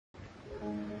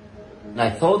and I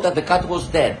thought that the cat was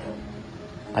dead.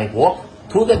 I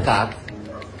walked to the cat,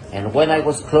 and when I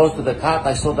was close to the cat,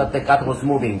 I saw that the cat was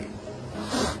moving.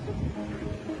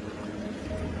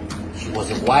 She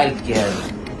was a wild girl.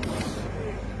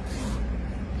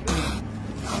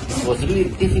 It was really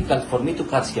difficult for me to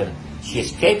catch her. She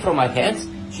escaped from my hands.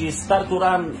 She started to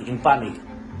run in panic.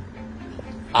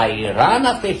 I ran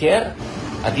after her.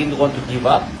 I didn't want to give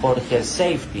up for her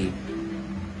safety.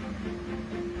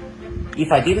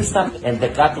 If I didn't stop and the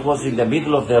cat was in the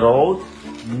middle of the road,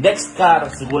 next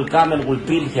cars will come and will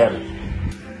kill her.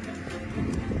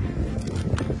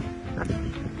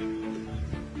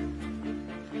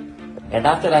 And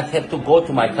after I had to go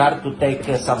to my car to take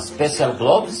some special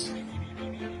gloves.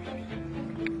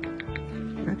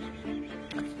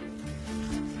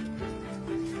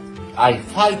 I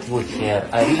fight with her,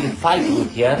 I really fight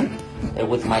with her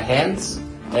with my hands,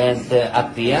 and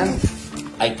at the end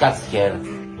I cut her.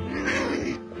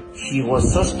 She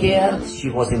was so scared, she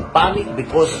was in panic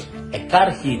because a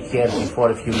car hit her before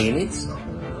a few minutes.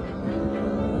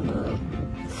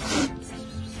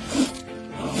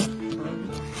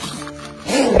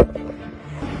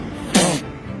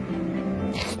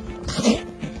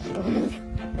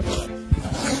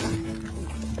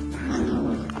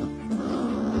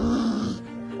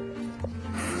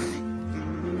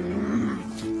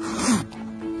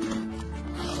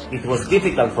 It was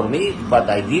difficult for me, but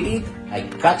I did it. I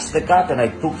catch the cat and I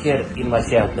took her in my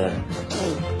shelter.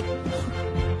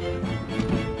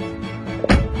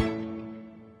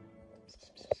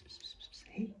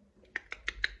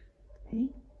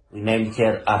 We named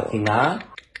her Athena.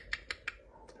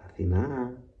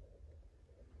 Athena.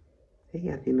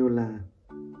 Hey, Athenula.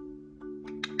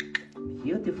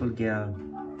 Beautiful girl.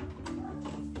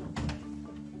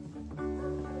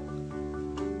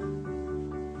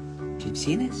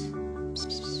 Gypsiness?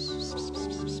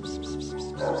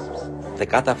 The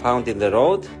cat I found in the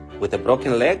road with a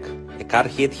broken leg, a car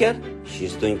hit her.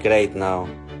 She's doing great now.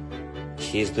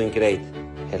 She's doing great.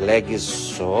 Her leg is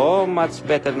so much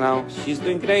better now. She's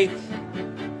doing great.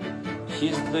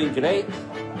 She's doing great.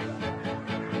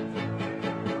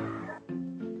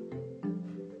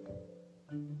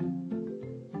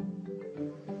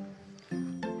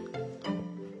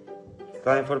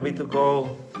 Time for me to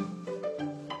go.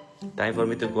 Time for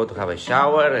me to go to have a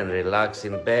shower and relax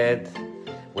in bed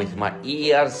with my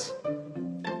ears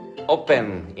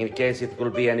open in case it will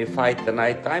be any fight at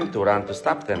night time to run to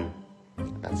stop them.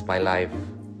 That's my life.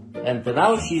 And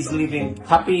now she's living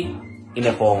happy in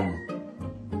a home.